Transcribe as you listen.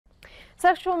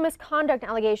Sexual misconduct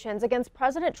allegations against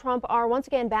President Trump are once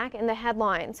again back in the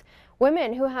headlines.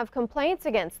 Women who have complaints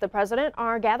against the president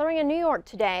are gathering in New York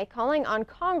today, calling on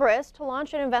Congress to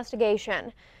launch an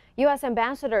investigation. U.S.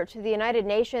 Ambassador to the United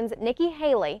Nations Nikki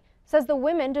Haley says the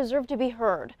women deserve to be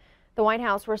heard. The White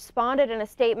House responded in a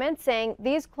statement saying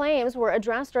these claims were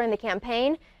addressed during the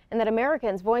campaign and that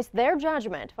Americans voiced their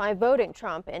judgment by voting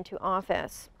Trump into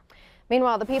office.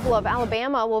 Meanwhile, the people of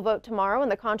Alabama will vote tomorrow in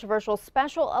the controversial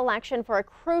special election for a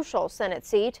crucial Senate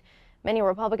seat. Many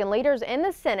Republican leaders in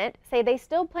the Senate say they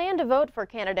still plan to vote for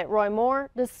candidate Roy Moore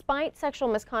despite sexual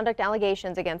misconduct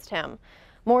allegations against him.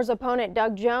 Moore's opponent,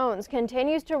 Doug Jones,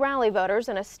 continues to rally voters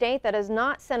in a state that has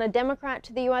not sent a Democrat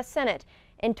to the U.S. Senate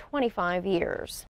in 25 years.